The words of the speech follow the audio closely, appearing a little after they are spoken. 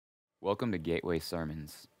Welcome to Gateway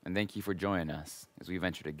Sermons, and thank you for joining us as we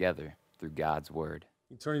venture together through God's Word.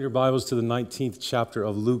 Turning your Bibles to the 19th chapter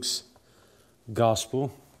of Luke's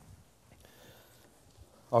Gospel.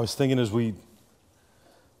 I was thinking as we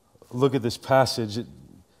look at this passage,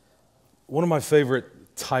 one of my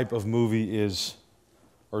favorite type of movie is,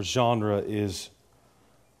 or genre is,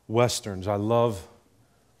 Westerns. I love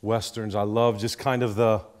Westerns. I love just kind of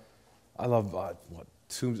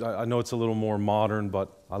I know it's a little more modern,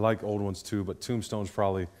 but I like old ones too, but Tombstone's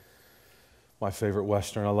probably my favorite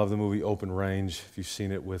Western. I love the movie Open Range, if you've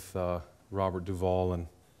seen it with Robert Duvall and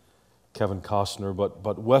Kevin Costner.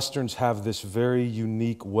 But Westerns have this very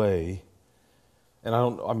unique way, and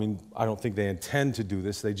I don't think they intend to do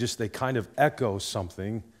this. They kind of echo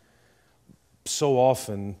something so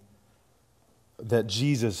often that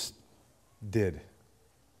Jesus did.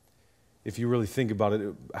 If you really think about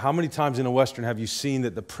it, how many times in a Western have you seen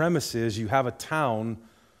that the premise is you have a town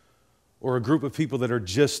or a group of people that are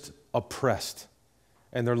just oppressed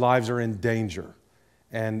and their lives are in danger,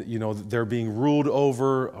 and they're being ruled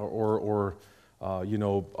over or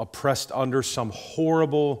oppressed under some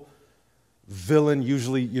horrible villain,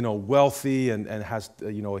 usually wealthy and has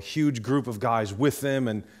a huge group of guys with them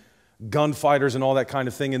and gunfighters and all that kind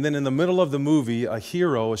of thing. And then in the middle of the movie, a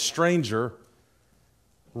hero, a stranger,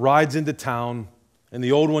 rides into town, and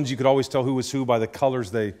the old ones you could always tell who was who by the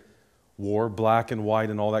colors they wore, black and white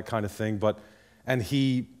and all that kind of thing. And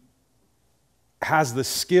he has the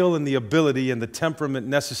skill and the ability and the temperament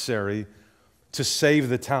necessary to save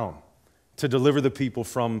the town, to deliver the people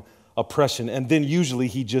from oppression. And then usually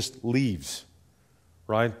he just leaves,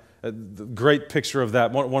 right? A great picture of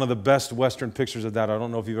that. One of the best Western pictures of that. I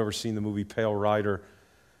don't know if you've ever seen the movie Pale Rider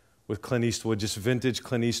with Clint Eastwood, just vintage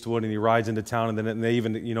Clint Eastwood, and he rides into town, and they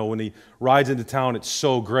even, when he rides into town, it's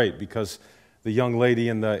so great because the young lady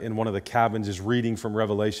in one of the cabins is reading from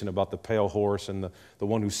Revelation about the pale horse, and the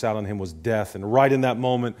one who sat on him was death. And right in that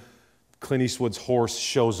moment, Clint Eastwood's horse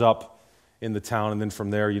shows up in the town, and then from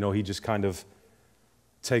there, he just kind of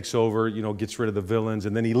takes over, gets rid of the villains,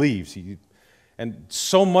 and then he leaves. And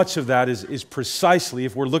so much of that is precisely,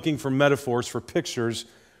 if we're looking for metaphors, for pictures,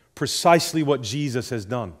 precisely what Jesus has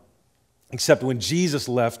done. Except when Jesus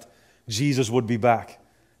left, Jesus would be back.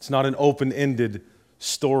 It's not an open-ended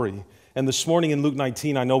story. And this morning in Luke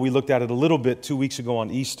 19, I know we looked at it a little bit 2 weeks ago on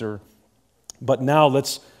Easter, but now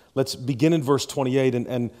let's begin in verse 28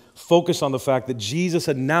 and focus on the fact that Jesus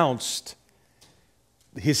announced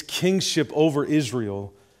his kingship over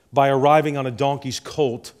Israel by arriving on a donkey's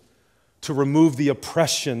colt to remove the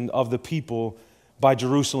oppression of the people by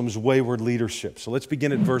Jerusalem's wayward leadership. So let's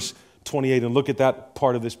begin at verse 28 and look at that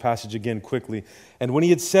part of this passage again quickly. And when he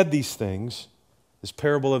had said these things, this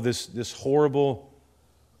parable of this horrible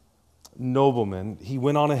nobleman, he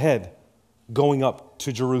went on ahead, going up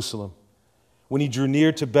to Jerusalem. When he drew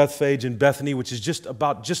near to Bethphage and Bethany, which is just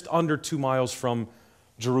under 2 miles from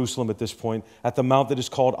Jerusalem at this point, at the mount that is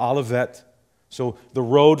called Olivet. So the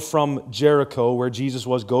road from Jericho, where Jesus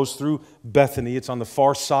was, goes through Bethany. It's on the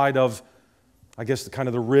far side of, I guess,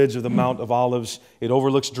 the ridge of the Mount of Olives. It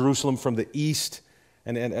overlooks Jerusalem from the east.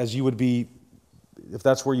 And as you would be, if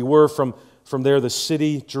that's where you were, from there, the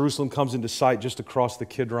city, Jerusalem, comes into sight just across the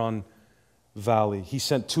Kidron Valley. He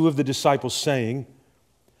sent 2 of the disciples, saying,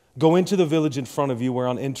 "Go into the village in front of you, where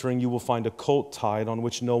on entering you will find a colt tied on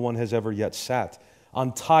which no one has ever yet sat.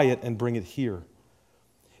 Untie it and bring it here.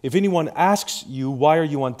 If anyone asks you, 'Why are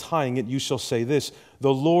you untying it?' you shall say this,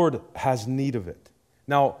 'The Lord has need of it.'"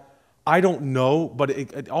 Now, I don't know, but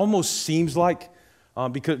it almost seems like,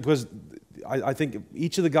 because I think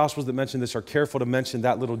each of the Gospels that mention this are careful to mention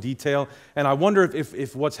that little detail. And I wonder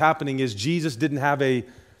if what's happening is Jesus didn't have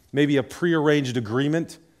maybe a prearranged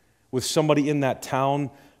agreement with somebody in that town,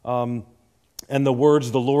 and the words,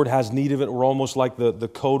 "the Lord has need of it," were almost like the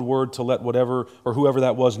code word to let whatever or whoever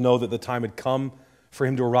that was know that the time had come for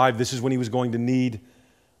him to arrive. This is when he was going to need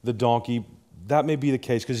the donkey. That may be the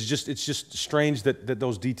case, because it's just strange that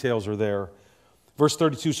those details are there. Verse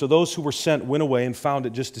 32, "So those who were sent went away and found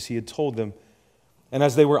it just as he had told them. And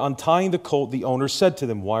as they were untying the colt, the owner said to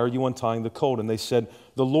them, 'Why are you untying the colt?' And they said,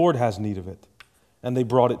 'The Lord has need of it.' And they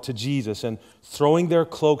brought it to Jesus. And throwing their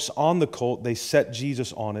cloaks on the colt, they set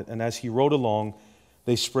Jesus on it. And as he rode along,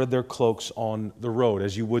 they spread their cloaks on the road,"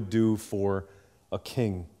 as you would do for a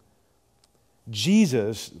king.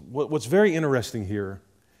 Jesus, what's very interesting here,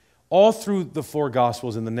 all through the 4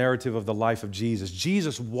 Gospels and the narrative of the life of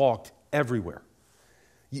Jesus walked everywhere.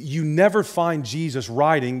 You never find Jesus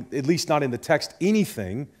riding, at least not in the text,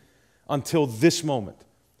 anything until this moment,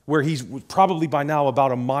 where he's probably by now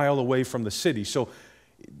about a mile away from the city. So,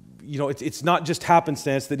 it's not just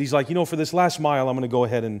happenstance that he's like, for this last mile, I'm going to go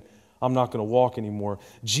ahead and I'm not going to walk anymore.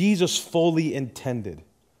 Jesus fully intended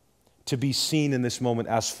to be seen in this moment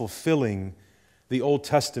as fulfilling the Old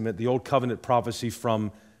Testament, the Old Covenant prophecy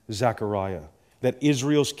from Zechariah, that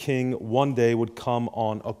Israel's king one day would come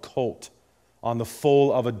on a colt, on the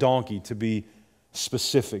foal of a donkey, to be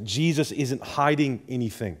specific. Jesus isn't hiding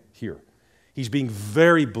anything here. He's being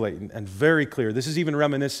very blatant and very clear. This is even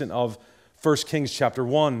reminiscent of 1 Kings chapter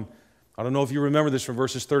 1. I don't know if you remember this from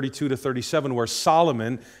verses 32 to 37, where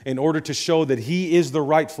Solomon, in order to show that he is the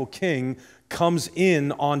rightful king, comes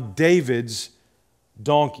in on David's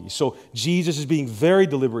donkey. So Jesus is being very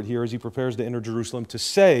deliberate here as he prepares to enter Jerusalem to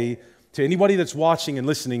say to anybody that's watching and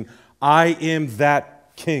listening, I am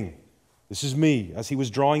that king. This is me. As he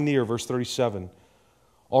was drawing near, verse 37,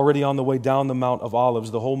 already on the way down the Mount of Olives,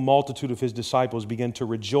 the whole multitude of his disciples began to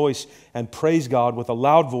rejoice and praise God with a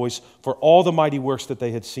loud voice for all the mighty works that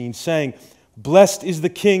they had seen, saying, blessed is the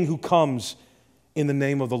King who comes in the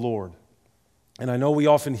name of the Lord. And I know we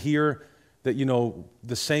often hear that,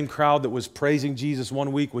 the same crowd that was praising Jesus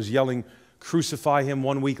one week was yelling, crucify him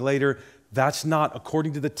 1 week later. That's not,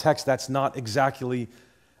 according to the text, that's not exactly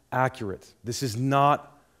accurate. This is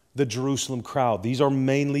not the Jerusalem crowd. These are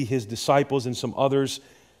mainly his disciples and some others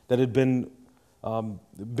that had been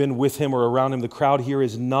with him or around him. The crowd here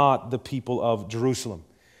is not the people of Jerusalem.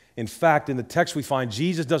 In fact, in the text we find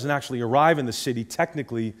Jesus doesn't actually arrive in the city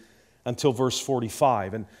technically until verse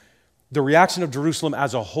 45. And the reaction of Jerusalem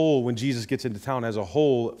as a whole, when Jesus gets into town as a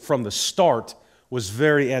whole, from the start, was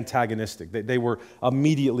very antagonistic. They were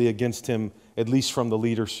immediately against him, at least from the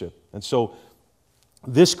leadership. And so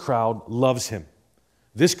this crowd loves him.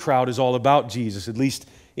 This crowd is all about Jesus, at least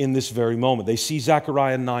in this very moment. They see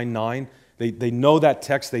Zechariah 9:9. They know that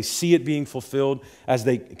text. They see it being fulfilled as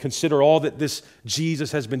they consider all that this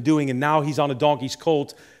Jesus has been doing, and now he's on a donkey's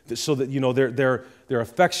colt, so that their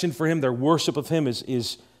affection for him, their worship of him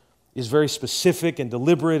is very specific and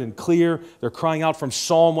deliberate and clear. They're crying out from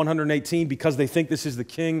Psalm 118 because they think this is the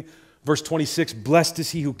king. Verse 26, blessed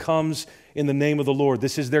is he who comes in the name of the Lord.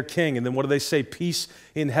 This is their king. And then what do they say? Peace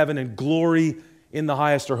in heaven and glory in the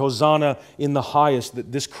highest, or Hosanna in the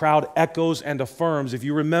highest. This crowd echoes and affirms, if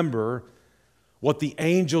you remember, what the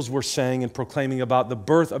angels were saying and proclaiming about the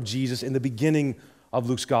birth of Jesus in the beginning of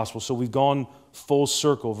Luke's gospel. So we've gone full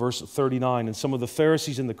circle. Verse 39, and some of the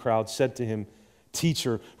Pharisees in the crowd said to him,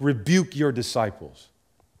 teacher, rebuke your disciples.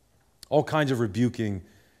 All kinds of rebuking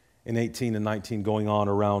in 18 and 19 going on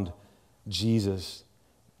around Jesus.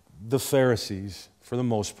 The Pharisees, for the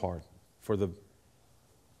most part, for the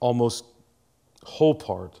almost whole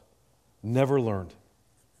part, never learned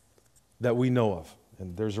that we know of.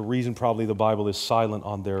 And there's a reason probably the Bible is silent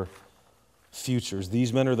on their futures.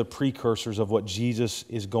 These men are the precursors of what Jesus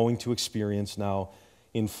is going to experience now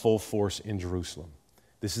in full force in Jerusalem.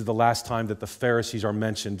 This is the last time that the Pharisees are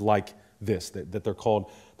mentioned like this, that they're called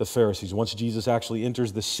the Pharisees. Once Jesus actually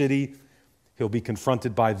enters the city, he'll be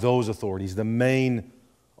confronted by those authorities, the main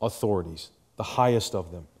authorities, the highest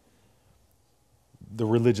of them, the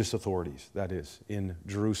religious authorities, that is, in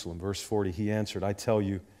Jerusalem. Verse 40, he answered, I tell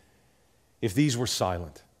you, if these were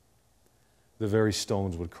silent, the very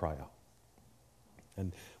stones would cry out.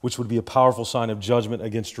 And which would be a powerful sign of judgment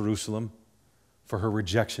against Jerusalem for her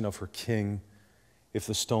rejection of her king. If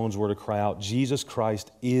the stones were to cry out, Jesus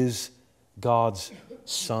Christ is God's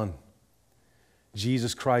Son.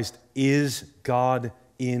 Jesus Christ is God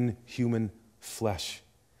in human flesh.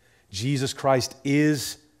 Jesus Christ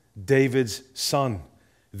is David's son.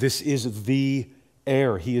 This is the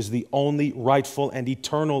heir. He is the only rightful and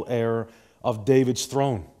eternal heir of David's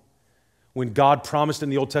throne. When God promised in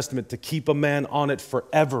the Old Testament to keep a man on it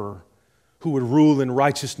forever who would rule in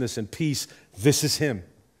righteousness and peace, this is him.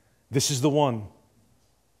 This is the one.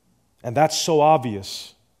 And that's so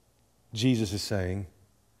obvious, Jesus is saying,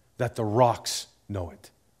 that the rocks know it.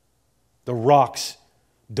 The rocks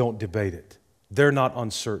don't debate it. They're not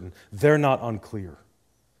uncertain. They're not unclear.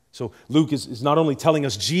 So Luke is not only telling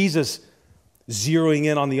us Jesus zeroing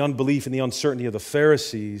in on the unbelief and the uncertainty of the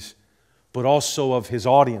Pharisees, but also of his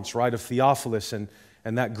audience, right, of Theophilus and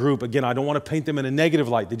that group. Again, I don't want to paint them in a negative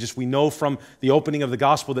light. We know from the opening of the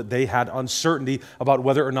gospel that they had uncertainty about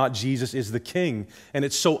whether or not Jesus is the king. And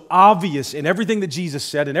it's so obvious in everything that Jesus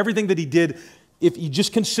said and everything that he did. If you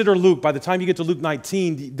just consider Luke, by the time you get to Luke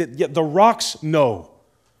 19, the rocks know.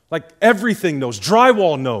 Like everything knows.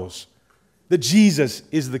 Drywall knows that Jesus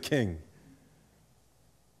is the king.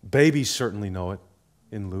 Babies certainly know it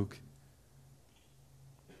in Luke.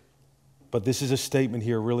 But this is a statement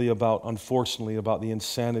here really about, unfortunately, about the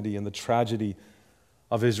insanity and the tragedy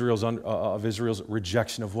of Israel's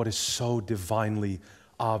rejection of what is so divinely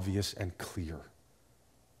obvious and clear.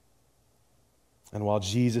 And while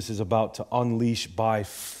Jesus is about to unleash by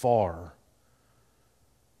far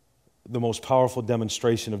the most powerful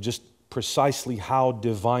demonstration of just precisely how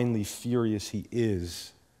divinely furious he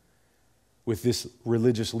is with this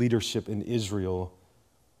religious leadership in Israel,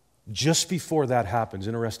 just before that happens,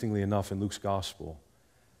 interestingly enough, in Luke's gospel,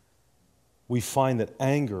 we find that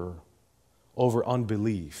anger over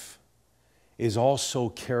unbelief is also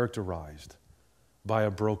characterized by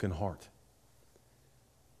a broken heart.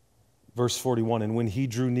 Verse 41, and when he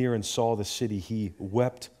drew near and saw the city, he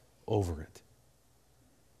wept over it,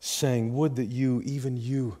 saying, would that you, even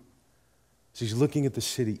you, so he's looking at the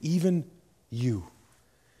city, even you,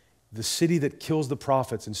 the city that kills the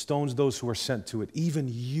prophets and stones those who are sent to it, even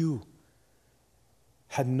you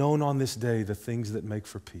had known on this day the things that make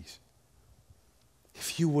for peace.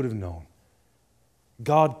 If you would have known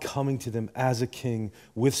God coming to them as a king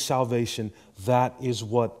with salvation, that is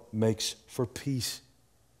what makes for peace.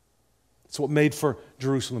 It's what made for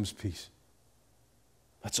Jerusalem's peace.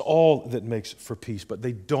 That's all that makes for peace, but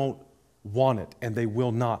they don't want it and they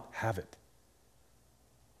will not have it.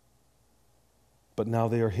 But now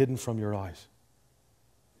they are hidden from your eyes.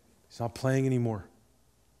 He's not playing anymore.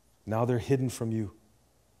 Now they're hidden from you.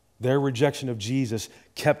 Their rejection of Jesus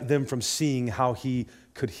kept them from seeing how he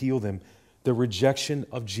could heal them. The rejection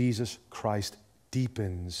of Jesus Christ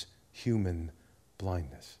deepens human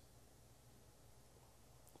blindness.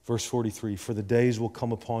 Verse 43, for the days will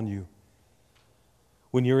come upon you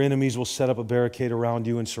when your enemies will set up a barricade around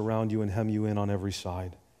you and surround you and hem you in on every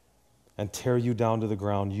side and tear you down to the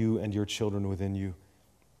ground, you and your children within you.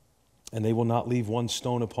 And they will not leave one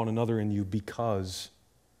stone upon another in you, because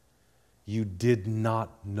you did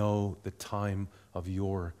not know the time of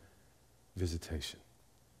your visitation.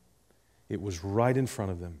 It was right in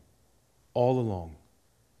front of them, all along,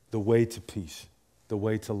 the way to peace, the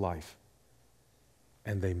way to life.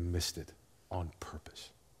 And they missed it on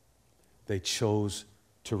purpose. They chose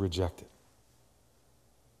to reject it.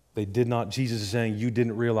 They did not, Jesus is saying, you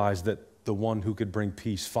didn't realize that the one who could bring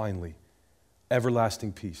peace, finally,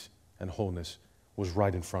 everlasting peace and wholeness, was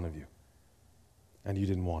right in front of you. And you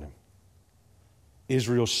didn't want him.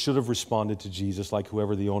 Israel should have responded to Jesus like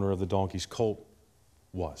whoever the owner of the donkey's colt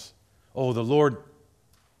was. Oh, the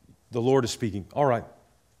Lord is speaking. All right,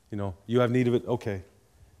 you have need of it. Okay.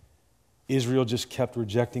 Israel just kept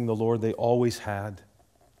rejecting the Lord. They always had.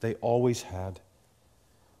 They always had.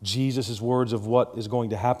 Jesus' words of what is going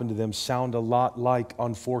to happen to them sound a lot like,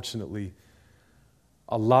 unfortunately,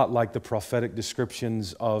 a lot like the prophetic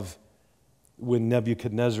descriptions of when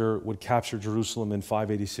Nebuchadnezzar would capture Jerusalem in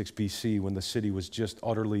 586 BC, when the city was just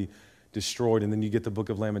utterly destroyed. And then you get the book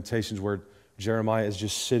of Lamentations where Jeremiah is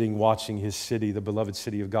just sitting watching his city, the beloved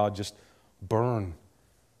city of God, just burn.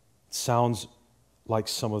 It sounds like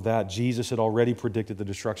some of that. Jesus had already predicted the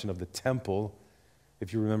destruction of the temple,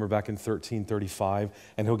 if you remember back in 1335,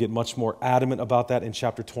 and he'll get much more adamant about that in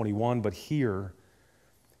chapter 21. But here,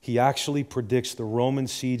 he actually predicts the Roman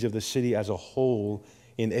siege of the city as a whole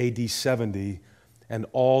in AD 70 and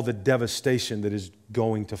all the devastation that is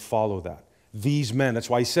going to follow that. These men, that's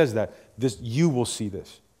why he says that, you will see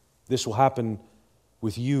this. This will happen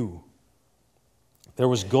with you. There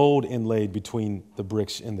was gold inlaid between the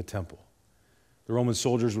bricks in the temple. The Roman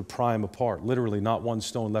soldiers would pry them apart, literally not one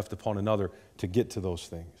stone left upon another to get to those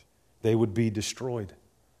things. They would be destroyed.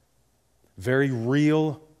 Very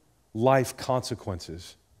real life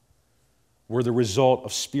consequences were the result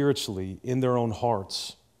of spiritually, in their own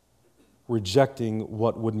hearts, rejecting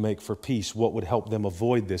what would make for peace, what would help them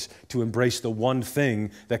avoid this, to embrace the one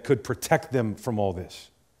thing that could protect them from all this.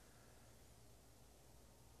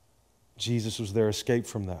 Jesus was their escape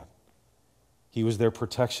from that. He was their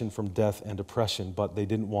protection from death and oppression, but they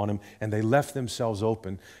didn't want him, and they left themselves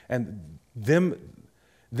open. And them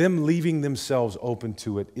leaving themselves open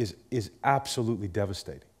to it is absolutely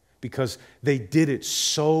devastating, because they did it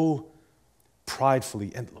so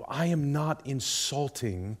pridefully. And I am not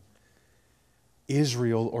insulting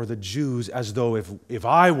Israel or the Jews as though if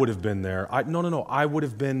I would have been there, no, I would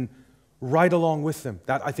have been right along with them.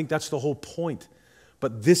 I think that's the whole point.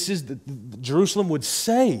 But this is Jerusalem would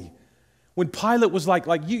say, when Pilate was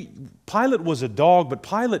Pilate was a dog, but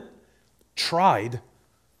Pilate tried.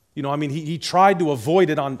 He tried to avoid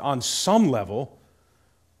it on some level.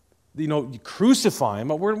 You crucify him.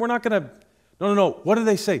 We're not going to, no. What do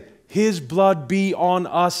they say? His blood be on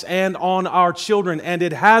us and on our children. And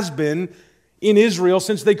it has been in Israel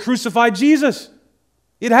since they crucified Jesus.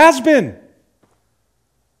 It has been.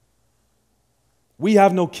 We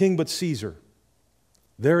have no king but Caesar.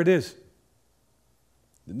 There it is.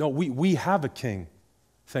 No, we have a king,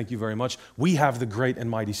 Thank you very much. We have the great and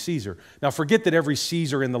mighty Caesar. Now, forget that every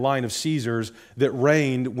Caesar in the line of Caesars that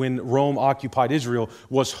reigned when Rome occupied Israel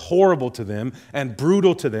was horrible to them and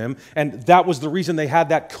brutal to them. And that was the reason they had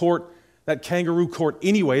that court, that kangaroo court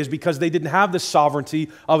anyways, because they didn't have the sovereignty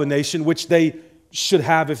of a nation, which they should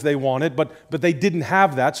have if they wanted, but they didn't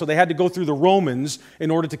have that, so they had to go through the Romans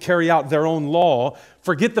in order to carry out their own law.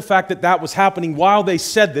 Forget the fact that that was happening while they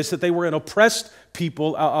said this, that they were an oppressed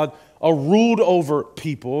people, a ruled over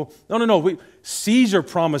people. No. Caesar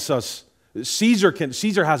promised us, Caesar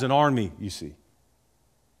has an army, you see.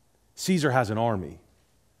 Caesar has an army.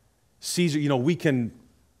 Caesar,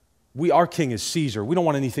 our king is Caesar. We don't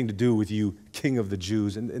want anything to do with you, king of the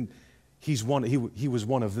Jews. And he was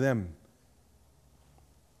one of them.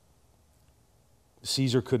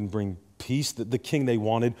 Caesar couldn't bring peace. The king they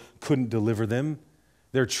wanted couldn't deliver them.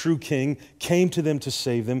 Their true king came to them to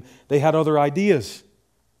save them. They had other ideas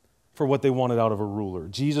for what they wanted out of a ruler.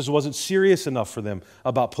 Jesus wasn't serious enough for them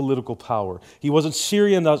about political power. He wasn't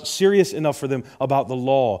serious enough for them about the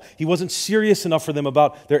law. He wasn't serious enough for them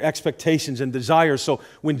about their expectations and desires. So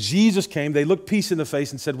when Jesus came, they looked peace in the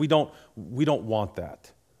face and said, we don't want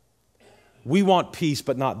that. We want peace,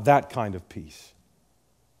 but not that kind of peace.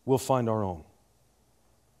 We'll find our own.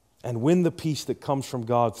 And when the peace that comes from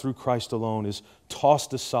God through Christ alone is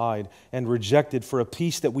tossed aside and rejected for a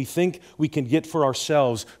peace that we think we can get for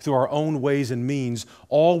ourselves through our own ways and means,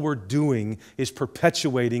 all we're doing is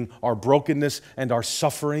perpetuating our brokenness and our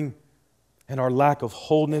suffering and our lack of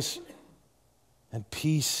wholeness and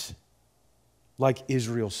peace like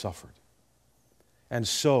Israel suffered. And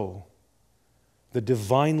so, the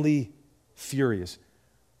divinely furious.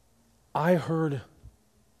 I heard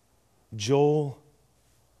Joel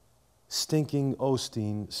Stinking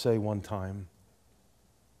Osteen say one time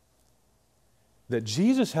that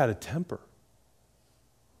Jesus had a temper.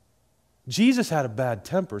 Jesus had a bad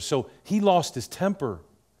temper, so he lost his temper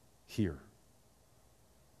here.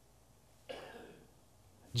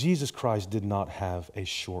 Jesus Christ did not have a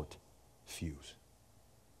short fuse.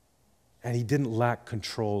 And he didn't lack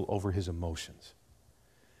control over his emotions.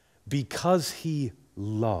 Because he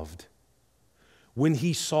loved, when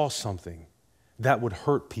he saw something that would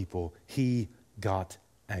hurt people, he got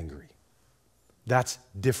angry. That's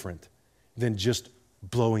different than just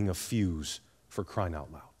blowing a fuse, for crying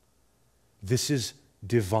out loud. This is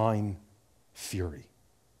divine fury.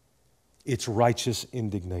 It's righteous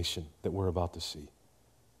indignation that we're about to see.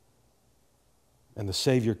 And the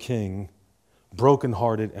Savior King,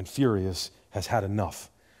 brokenhearted and furious, has had enough.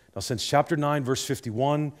 Now, since chapter 9, verse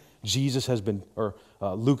 51,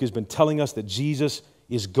 Luke has been telling us that Jesus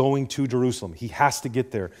is going to Jerusalem. He has to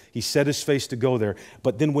get there. He set his face to go there.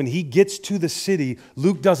 But then when he gets to the city,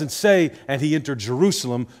 Luke doesn't say, and he entered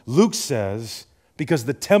Jerusalem. Luke says, because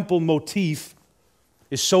the temple motif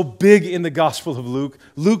is so big in the Gospel of Luke,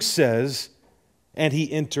 Luke says, and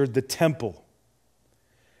he entered the temple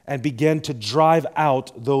and began to drive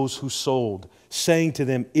out those who sold, saying to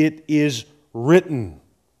them, it is written,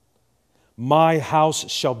 my house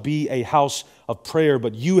shall be a house of prayer,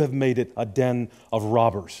 but you have made it a den of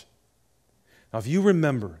robbers. Now, if you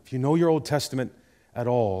remember, if you know your Old Testament at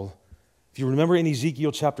all, if you remember in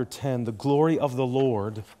Ezekiel chapter 10, the glory of the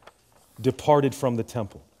Lord departed from the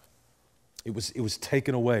temple. It was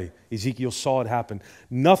taken away. Ezekiel saw it happen.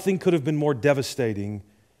 Nothing could have been more devastating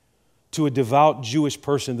to a devout Jewish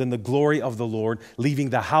person than the glory of the Lord leaving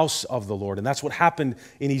the house of the Lord. And that's what happened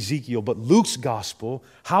in Ezekiel. But Luke's gospel,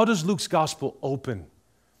 how does Luke's gospel open?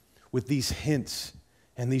 With these hints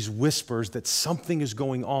and these whispers that something is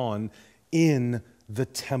going on in the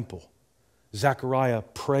temple. Zechariah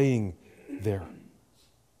praying there.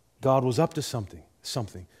 God was up to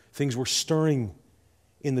something. Things were stirring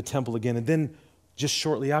in the temple again. And then just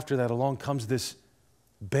shortly after that, along comes this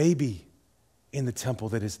baby in the temple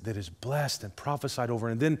that is blessed and prophesied over.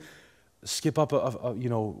 And then skip up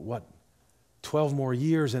 12 more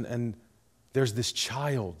years and there's this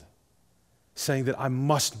child saying that I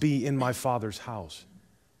must be in my Father's house.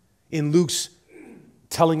 In Luke's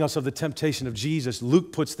telling us of the temptation of Jesus,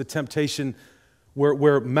 Luke puts the temptation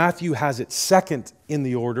where Matthew has it second in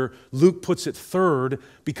the order. Luke puts it third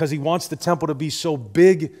because he wants the temple to be so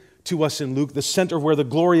big to us in Luke, the center where the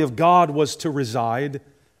glory of God was to reside.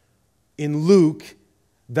 In Luke,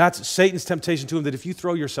 that's Satan's temptation to him, that if you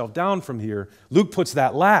throw yourself down from here, Luke puts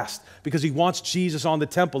that last because he wants Jesus on the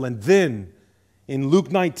temple. And then in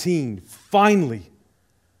Luke 19, finally,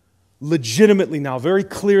 legitimately now, very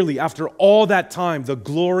clearly, after all that time, the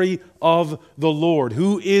glory of the Lord.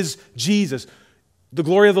 Who is Jesus? The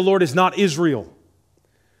glory of the Lord is not Israel.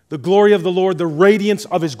 The glory of the Lord, the radiance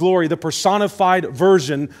of His glory, the personified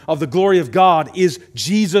version of the glory of God is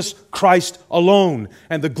Jesus Christ alone.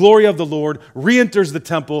 And the glory of the Lord re-enters the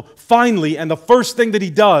temple finally, and the first thing that He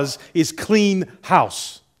does is clean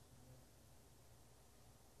house.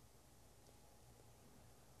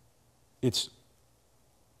 It's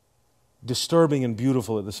disturbing and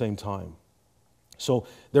beautiful at the same time. So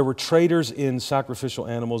there were traders in sacrificial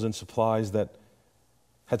animals and supplies that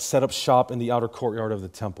had set up shop in the outer courtyard of the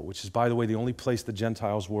temple, which is, by the way, the only place the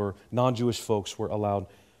Gentiles were, non-Jewish folks were allowed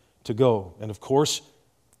to go. And of course,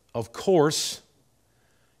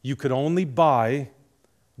 you could only buy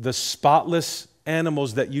the spotless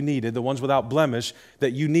animals that you needed, the ones without blemish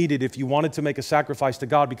that you needed if you wanted to make a sacrifice to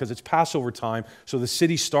God, because it's Passover time, so the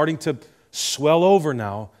city's starting to swell over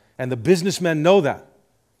now, and the businessmen know that.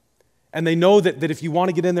 And they know that if you want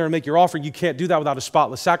to get in there and make your offering, you can't do that without a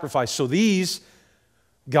spotless sacrifice. So these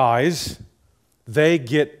guys, they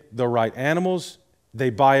get the right animals,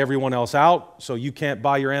 they buy everyone else out, so you can't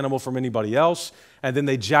buy your animal from anybody else, and then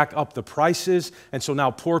they jack up the prices, and so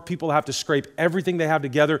now poor people have to scrape everything they have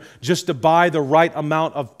together just to buy the right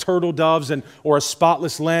amount of turtle doves or a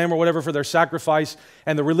spotless lamb or whatever for their sacrifice.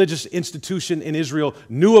 And the religious institution in Israel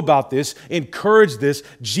knew about this, encouraged this.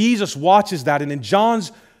 Jesus watches that, and in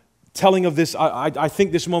John's telling of this, I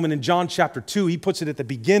think this moment in John chapter 2, he puts it at the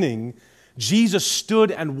beginning. Jesus stood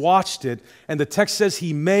and watched it, and the text says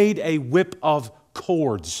He made a whip of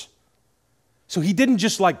cords. So He didn't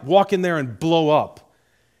just like walk in there and blow up.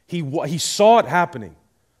 He saw it happening,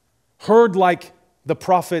 heard like the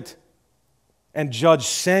prophet and judge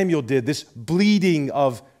Samuel did, this bleating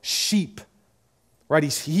of sheep, right?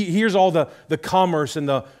 He hears all the commerce and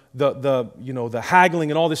the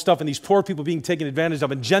haggling and all this stuff, and these poor people being taken advantage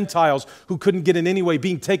of, and Gentiles who couldn't get in any way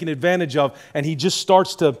being taken advantage of, and He just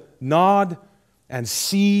starts to nod and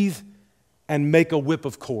seethe and make a whip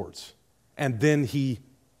of cords. And then He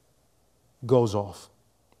goes off.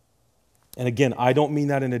 And again, I don't mean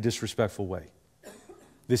that in a disrespectful way.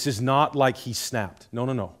 This is not like He snapped.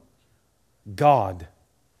 No. God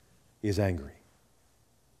is angry.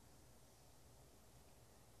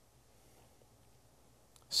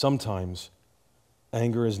 Sometimes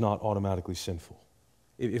anger is not automatically sinful.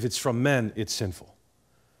 If it's from men, it's sinful.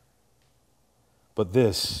 But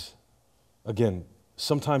this, again,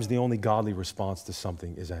 sometimes the only godly response to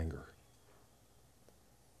something is anger.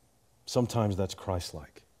 Sometimes that's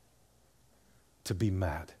Christ-like, to be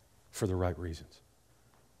mad for the right reasons.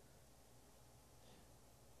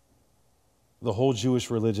 The whole Jewish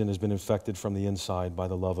religion has been infected from the inside by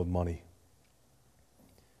the love of money.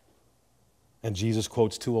 And Jesus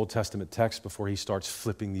quotes 2 Old Testament texts before He starts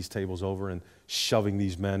flipping these tables over and shoving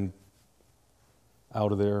these men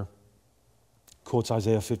out of there. Quotes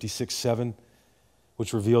Isaiah 56:7,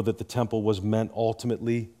 which revealed that the temple was meant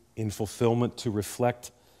ultimately in fulfillment to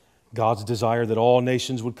reflect God's desire that all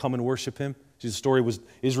nations would come and worship Him. See,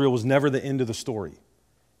 Israel was never the end of the story.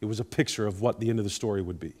 It was a picture of what the end of the story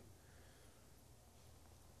would be.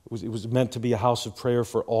 It was meant to be a house of prayer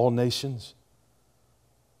for all nations.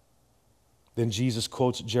 Then Jesus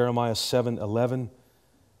quotes Jeremiah 7:11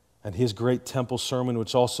 and His great temple sermon,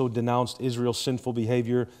 which also denounced Israel's sinful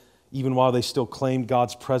behavior, even while they still claimed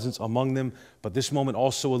God's presence among them. But this moment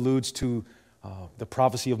also alludes to the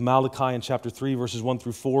prophecy of Malachi in chapter 3, verses 1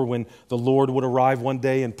 through 4, when the Lord would arrive one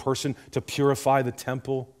day in person to purify the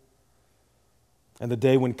temple. And the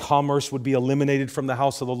day when commerce would be eliminated from the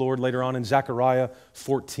house of the Lord later on in Zechariah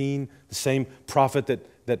 14, the same prophet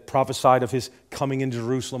that prophesied of His coming in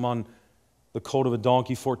Jerusalem on the colt of a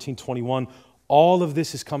donkey, 14:21. All of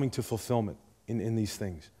this is coming to fulfillment in these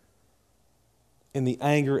things, in the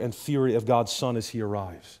anger and fury of God's Son as He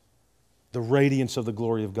arrives. The radiance of the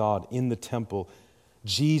glory of God in the temple.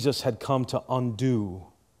 Jesus had come to undo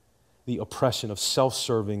the oppression of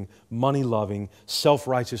self-serving, money-loving,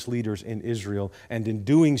 self-righteous leaders in Israel, and in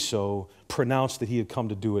doing so, pronounced that He had come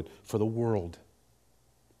to do it for the world.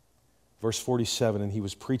 Verse 47, and He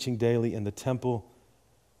was preaching daily in the temple.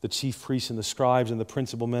 The chief priests and the scribes and the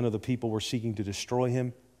principal men of the people were seeking to destroy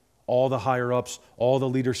Him. All the higher-ups, all the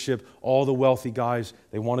leadership, all the wealthy guys,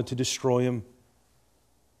 they wanted to destroy Him.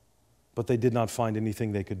 But they did not find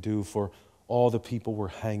anything they could do, for all the people were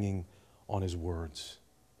hanging on His words.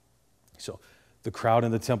 So the crowd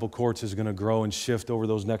in the temple courts is going to grow and shift over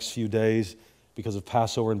those next few days because of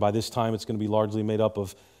Passover, and by this time it's going to be largely made up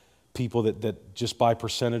of people that just by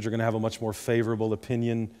percentage are going to have a much more favorable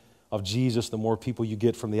opinion of Jesus the more people you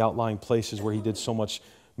get from the outlying places where He did so much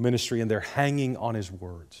ministry, and they're hanging on His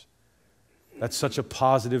words. That's such a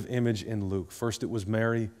positive image in Luke. First it was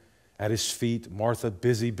Mary at His feet, Martha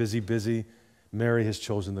busy. Mary has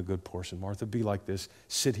chosen the good portion. Martha, be like this.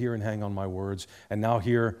 Sit here and hang on my words. And now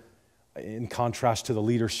here, in contrast to the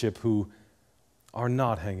leadership who are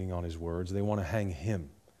not hanging on his words, they want to hang him.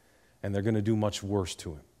 And they're going to do much worse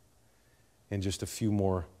to him in just a few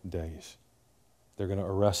more days. They're going to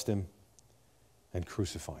arrest him and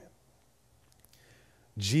crucify him.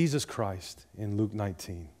 Jesus Christ, in Luke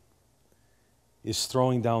 19, is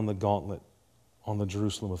throwing down the gauntlet on the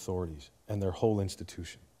Jerusalem authorities and their whole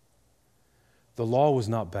institution. The law was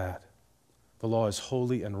not bad. The law is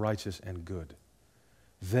holy and righteous and good.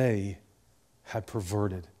 They had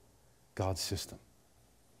perverted God's system.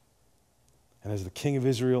 And as the King of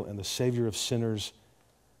Israel and the Savior of sinners,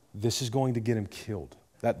 this is going to get him killed.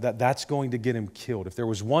 That's going to get him killed. If there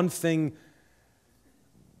was one thing,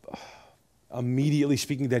 immediately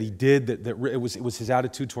speaking, that he did, that it was his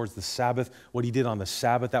attitude towards the Sabbath, what he did on the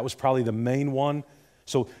Sabbath, that was probably the main one.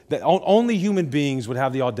 So that only human beings would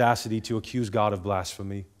have the audacity to accuse God of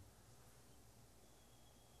blasphemy.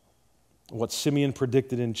 What Simeon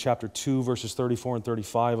predicted in chapter 2, verses 34 and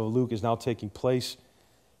 35 of Luke is now taking place.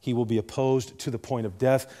 He will be opposed to the point of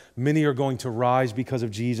death. Many are going to rise because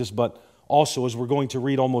of Jesus, but also, as we're going to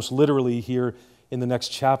read almost literally here in the next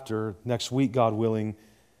chapter, next week, God willing,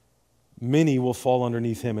 many will fall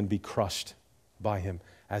underneath him and be crushed by him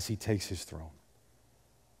as he takes his throne.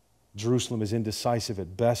 Jerusalem is indecisive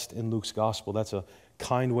at best in Luke's gospel. That's a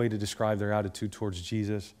kind way to describe their attitude towards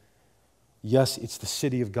Jesus. Yes, it's the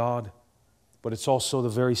city of God, but it's also the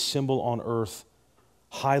very symbol on earth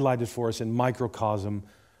highlighted for us in microcosm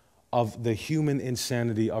of the human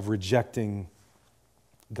insanity of rejecting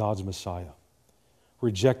God's Messiah,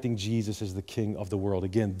 rejecting Jesus as the King of the world.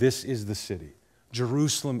 Again, this is the city.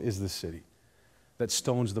 Jerusalem is the city that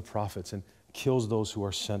stones the prophets and kills those who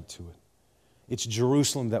are sent to it. It's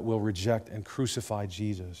Jerusalem that will reject and crucify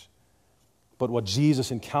Jesus. But what Jesus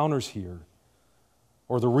encounters here,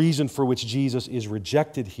 or the reason for which Jesus is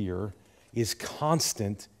rejected here, is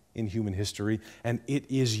constant in human history, and it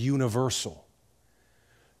is universal.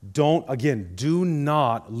 Do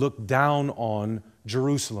not look down on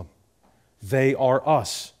Jerusalem. They are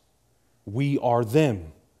us. We are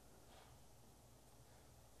them.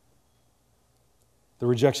 The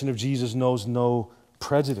rejection of Jesus knows no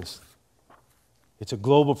prejudice. It's a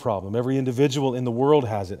global problem. Every individual in the world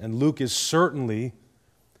has it. And Luke is certainly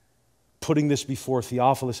putting this before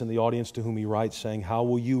Theophilus and the audience to whom he writes, saying, how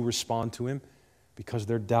will you respond to him? Because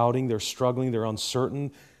they're doubting, they're struggling, they're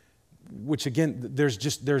uncertain. Which again,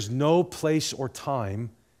 there's no place or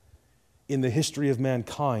time in the history of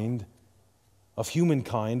mankind, of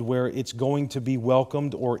humankind, where it's going to be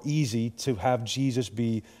welcomed or easy to have Jesus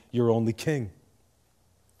be your only king.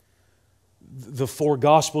 The four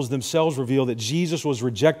Gospels themselves reveal that Jesus was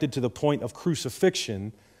rejected to the point of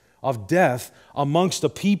crucifixion, of death, amongst a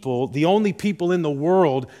people, the only people in the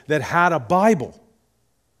world that had a Bible.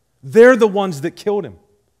 They're the ones that killed him,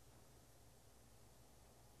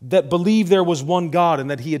 that believed there was one God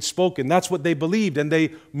and that he had spoken. That's what they believed, and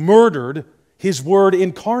they murdered his word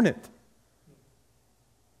incarnate.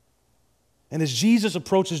 And as Jesus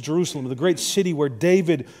approaches Jerusalem, the great city where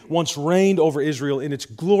David once reigned over Israel in its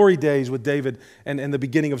glory days with David and the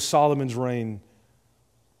beginning of Solomon's reign,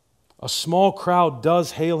 a small crowd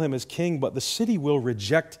does hail him as king, but the city will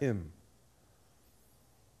reject him.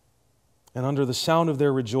 And under the sound of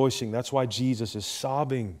their rejoicing, that's why Jesus is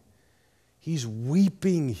sobbing. He's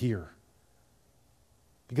weeping here.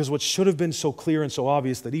 Because what should have been so clear and so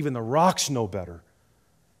obvious that even the rocks know better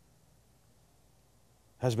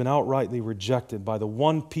has been outrightly rejected by the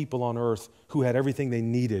one people on earth who had everything they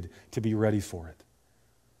needed to be ready for it.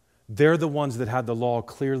 They're the ones that had the law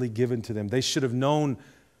clearly given to them. They should have known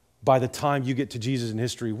by the time you get to Jesus in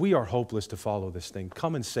history, we are hopeless to follow this thing.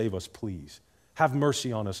 Come and save us, please. Have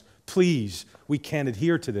mercy on us. Please, we can't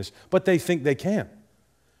adhere to this. But they think they can,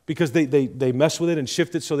 because they mess with it and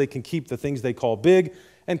shift it so they can keep the things they call big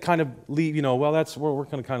and kind of leave, we're going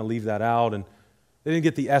to kind of leave that out. And they didn't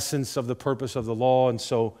get the essence of the purpose of the law, and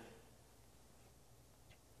so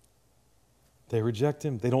they reject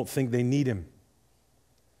him. They don't think they need him.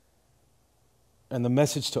 And the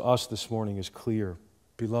message to us this morning is clear.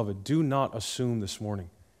 Beloved, do not assume this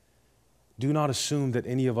morning, do not assume that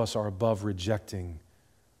any of us are above rejecting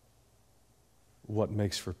what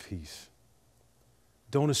makes for peace.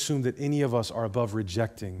 Don't assume that any of us are above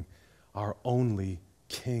rejecting our only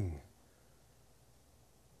King.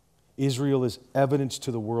 Israel is evidence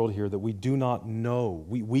to the world here that we do not know.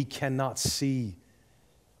 We cannot see.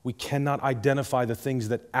 We cannot identify the things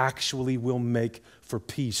that actually will make for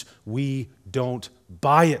peace. We don't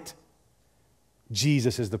buy it.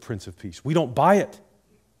 Jesus is the Prince of Peace. We don't buy it.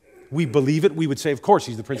 we believe it, we would say, of course,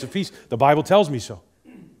 He's the Prince of Peace. The Bible tells me so.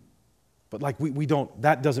 But like we don't,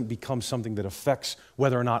 that doesn't become something that affects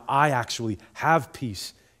whether or not I actually have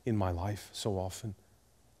peace in my life so often.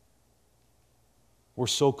 We're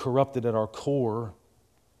so corrupted at our core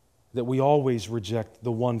that we always reject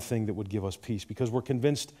the one thing that would give us peace because we've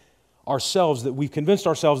convinced ourselves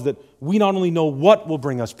that we not only know what will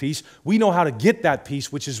bring us peace, we know how to get that peace,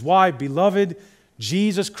 which is why, beloved,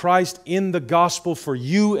 Jesus Christ in the gospel for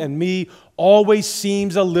you and me always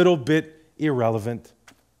seems a little bit irrelevant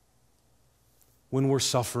when we're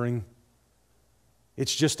suffering.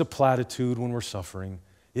 It's just a platitude when we're suffering.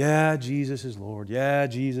 Yeah, Jesus is Lord. Yeah,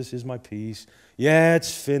 Jesus is my peace. Yeah,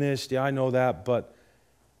 it's finished. Yeah, I know that, but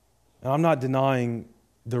I'm not denying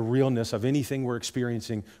the realness of anything we're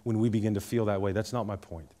experiencing when we begin to feel that way. That's not my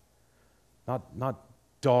point. Not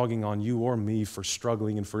dogging on you or me for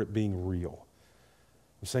struggling and for it being real.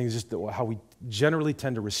 I'm saying it's just how we generally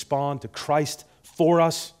tend to respond to Christ for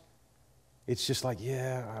us. It's just like,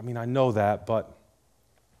 yeah, I mean, I know that, but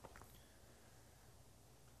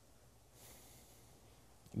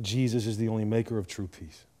Jesus is the only maker of true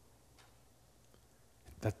peace.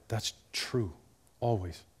 That's true,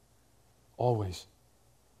 always. Always.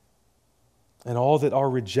 And all that our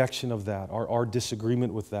rejection of that, our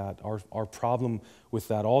disagreement with that, our problem with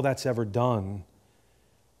that, all that's ever done,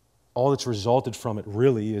 all that's resulted from it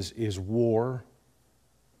really is war,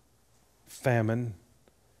 famine,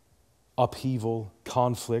 upheaval,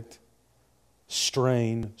 conflict,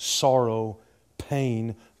 strain, sorrow,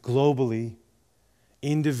 pain, globally,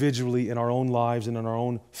 individually in our own lives and in our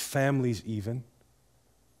own families even,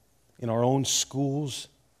 in our own schools,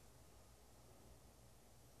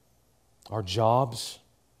 our jobs,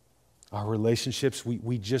 our relationships.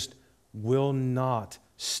 We just will not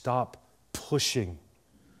stop pushing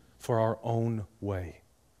for our own way,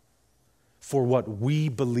 for what we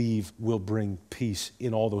believe will bring peace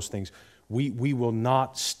in all those things. We will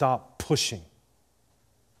not stop pushing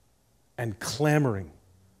and clamoring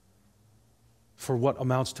for what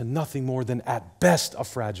amounts to nothing more than at best a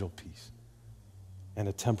fragile peace and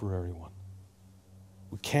a temporary one.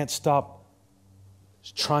 We can't stop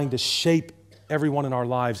trying to shape everyone in our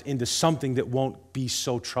lives into something that won't be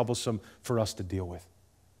so troublesome for us to deal with.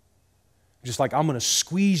 Just like, I'm going to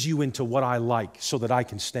squeeze you into what I like so that I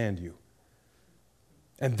can stand you.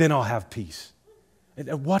 And then I'll have peace.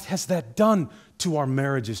 And what has that done to our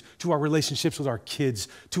marriages, to our relationships with our kids,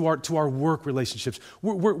 to our work relationships?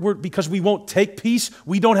 Because we won't take peace,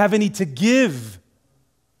 we don't have any to give.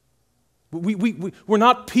 We're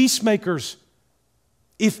not peacemakers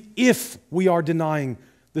if we are denying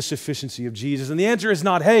the sufficiency of Jesus. And the answer is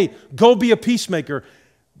not, hey, go be a peacemaker.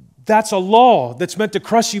 That's a law that's meant to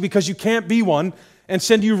crush you because you can't be one and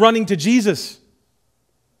send you running to Jesus.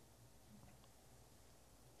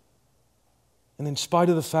 And in spite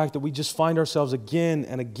of the fact that we just find ourselves again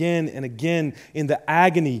and again and again in the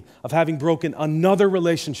agony of having broken another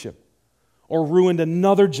relationship or ruined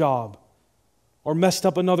another job or messed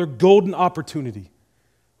up another golden opportunity,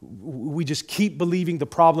 we just keep believing the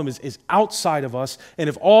problem is outside of us, and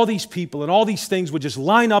if all these people and all these things would just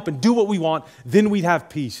line up and do what we want, then we'd have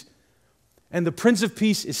peace. And the Prince of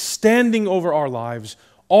Peace is standing over our lives,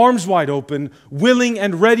 arms wide open, willing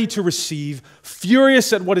and ready to receive,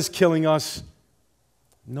 furious at what is killing us.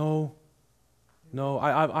 No,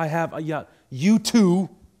 I have, you too,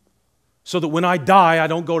 so that when I die, I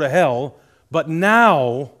don't go to hell, but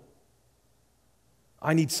now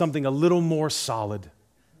I need something a little more solid.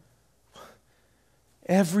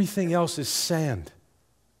 Everything else is sand.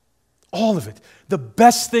 All of it. The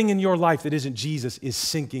best thing in your life that isn't Jesus is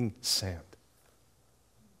sinking sand.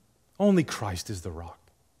 Only Christ is the rock.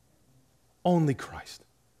 Only Christ.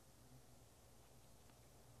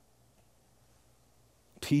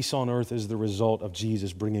 Peace on earth is the result of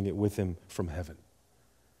Jesus bringing it with Him from heaven.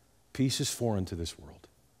 Peace is foreign to this world.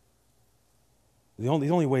 The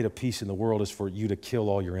only way to peace in the world is for you to kill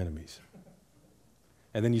all your enemies.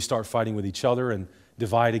 And then you start fighting with each other and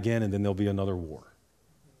divide again, and then there'll be another war.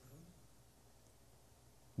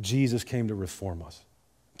 Jesus came to reform us,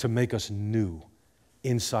 to make us new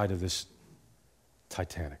inside of this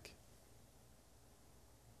Titanic,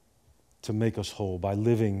 to make us whole by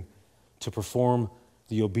living, to perform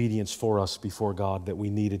the obedience for us before God that we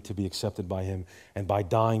needed to be accepted by Him, and by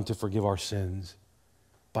dying to forgive our sins,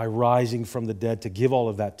 by rising from the dead to give all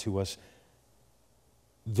of that to us.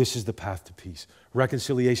 This is the path to peace.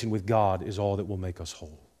 Reconciliation with God is all that will make us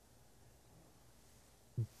whole,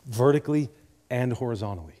 vertically and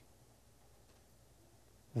horizontally.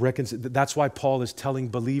 That's why Paul is telling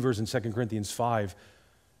believers in 2 Corinthians 5,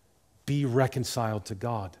 be reconciled to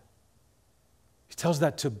God. He tells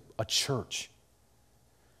that to a church,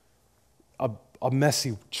 a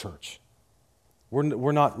messy church.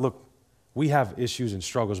 We're not, look, we have issues and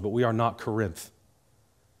struggles, but we are not Corinth.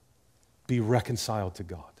 Be reconciled to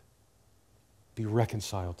God. Be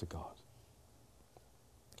reconciled to God.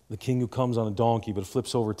 The king who comes on a donkey but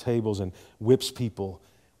flips over tables and whips people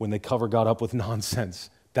when they cover God up with nonsense.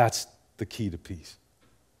 That's the key to peace.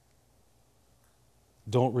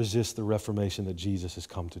 Don't resist the reformation that Jesus has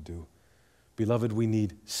come to do. Beloved, we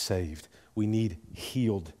need saved. We need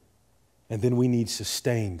healed. And then we need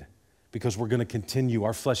sustained, because we're going to continue.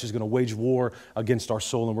 Our flesh is going to wage war against our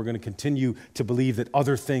soul, and we're going to continue to believe that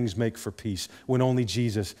other things make for peace when only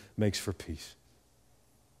Jesus makes for peace.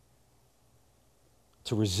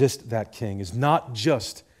 To resist that king is not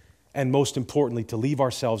just, and most importantly, to leave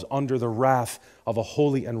ourselves under the wrath of a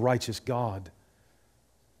holy and righteous God.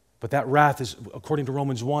 But that wrath is, according to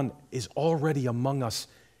Romans 1, is already among us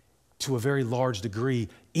to a very large degree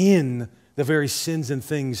in the very sins and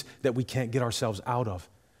things that we can't get ourselves out of.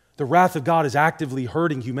 The wrath of God is actively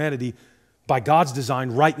hurting humanity by God's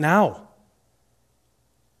design right now.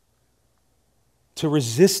 To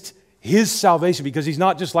resist His salvation, because He's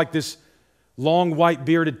not just like this long,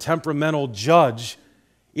 white-bearded, temperamental judge.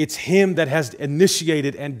 It's Him that has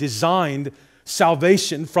initiated and designed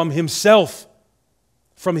salvation from Himself,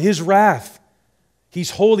 from His wrath.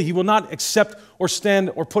 He's holy. He will not accept or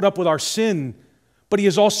stand or put up with our sin, but He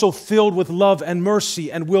is also filled with love and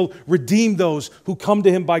mercy and will redeem those who come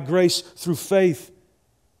to Him by grace through faith.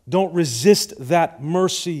 Don't resist that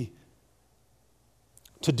mercy.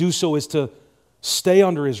 To do so is to stay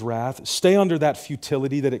under His wrath, stay under that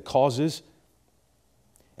futility that it causes,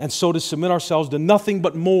 and so to submit ourselves to nothing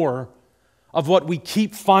but more of what we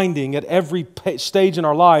keep finding at every stage in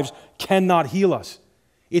our lives cannot heal us.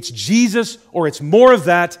 It's Jesus or it's more of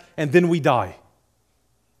that, and then we die.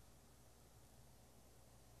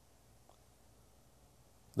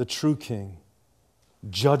 The true King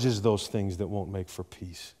judges those things that won't make for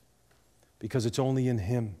peace, because it's only in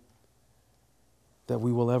Him that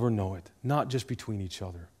we will ever know it, not just between each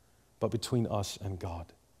other, but between us and God.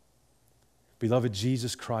 Beloved,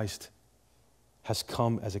 Jesus Christ has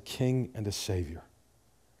come as a King and a Savior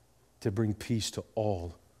to bring peace to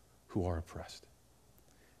all who are oppressed.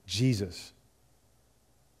 Jesus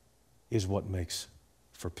is what makes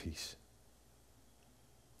for peace.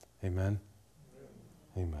 Amen.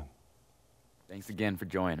 Amen. Thanks again for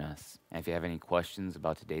joining us. And if you have any questions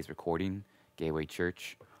about today's recording, Gateway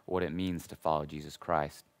Church, or what it means to follow Jesus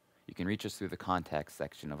Christ, you can reach us through the contact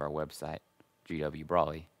section of our website,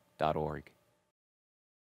 gwbrawley.org.